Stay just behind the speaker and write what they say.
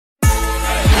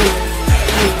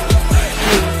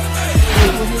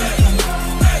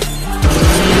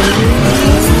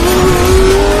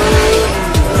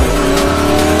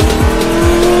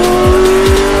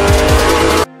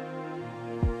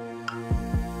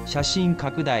写真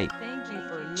拡大。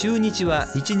中日は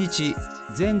1日、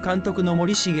前監督の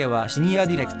森重はシニア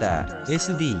ディレクター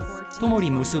SD とも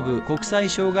り結ぶ国際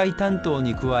障害担当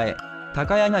に加え、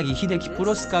高柳秀樹プ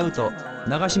ロスカウト、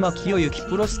長島清之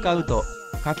プロスカウト、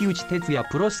垣内哲也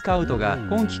プロスカウトが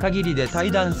今季限りで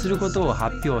退団することを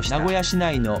発表した。名古屋市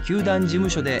内の球団事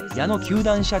務所で矢野球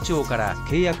団社長から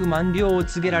契約満了を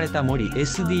告げられた森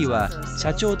SD は、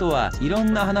社長とはいろ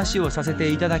んな話をさせ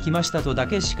ていただきましたとだ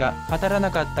けしか語らな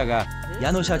かったが、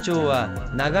矢野社長は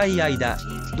長い間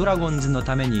ドラゴンズの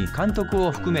ために監督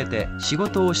を含めて仕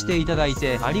事をしていただい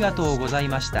てありがとうござい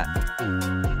ました。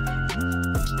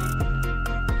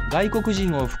外国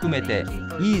人を含めて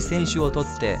いい選手を取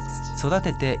って育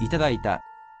てていただいた。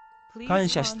感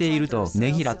謝していると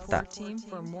ねぎらった。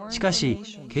しかし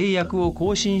契約を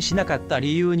更新しなかった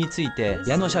理由について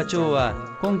矢野社長は、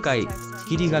今回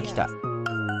キリが来た。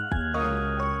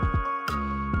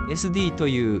SD と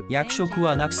いう役職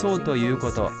はなくそうという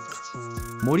こと。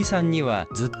森さんには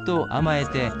ずっと甘え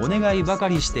てお願いばか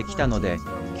りしてきたので、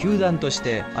球団とし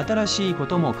て新しいこ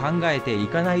とも考えてい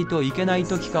かないといけない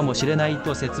時かもしれない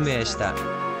と説明した。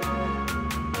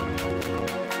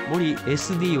森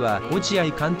SD は落合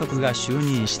監督が就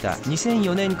任した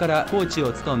2004年からコーチ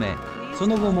を務め、そ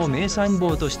の後も名参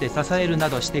謀として支えるな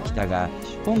どしてきたが、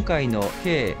今回の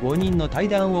計5人の退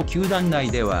団を球団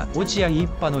内では落合一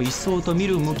派の一掃と見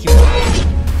る向きもあ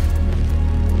る。